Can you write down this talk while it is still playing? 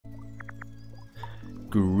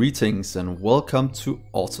Greetings and welcome to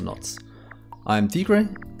Autonauts. I'm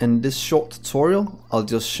Dgray, and in this short tutorial I'll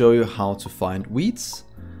just show you how to find weeds.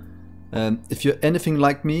 If you're anything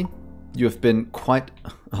like me, I have been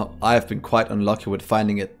quite unlucky with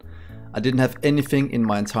finding it. I didn't have anything in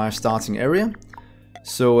my entire starting area.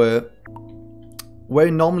 So where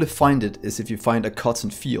you normally find it is if you find a cotton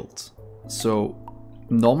field. So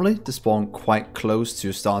normally they spawn quite close to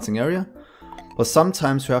your starting area, but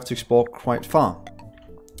sometimes you have to explore quite far.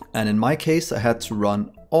 And in my case I had to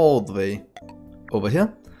run all the way over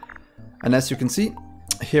here. And as you can see,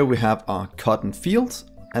 here we have our cotton field,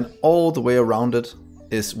 and all the way around it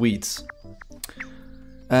is weeds.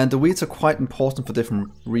 And the weeds are quite important for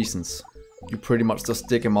different reasons. You pretty much just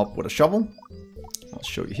dig them up with a shovel. I'll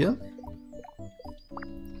show you here.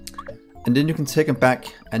 And then you can take them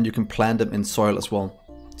back and you can plant them in soil as well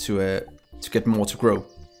to get more to grow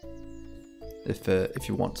if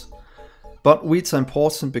you want. But weeds are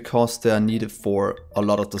important because they are needed for a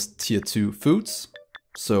lot of the tier 2 foods.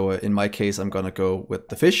 So in my case I'm gonna go with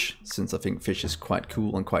the fish, since I think fish is quite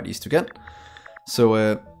cool and quite easy to get.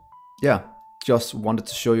 So yeah, just wanted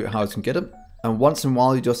to show you how you can get them. And once in a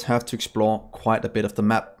while you just have to explore quite a bit of the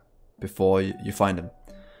map before you find them.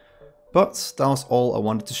 But that was all I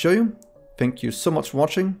wanted to show you. Thank you so much for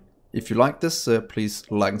watching. If you like this, please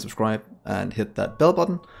like and subscribe and hit that bell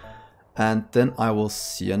button. And then I will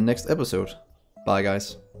see you in the next episode. Bye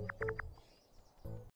guys.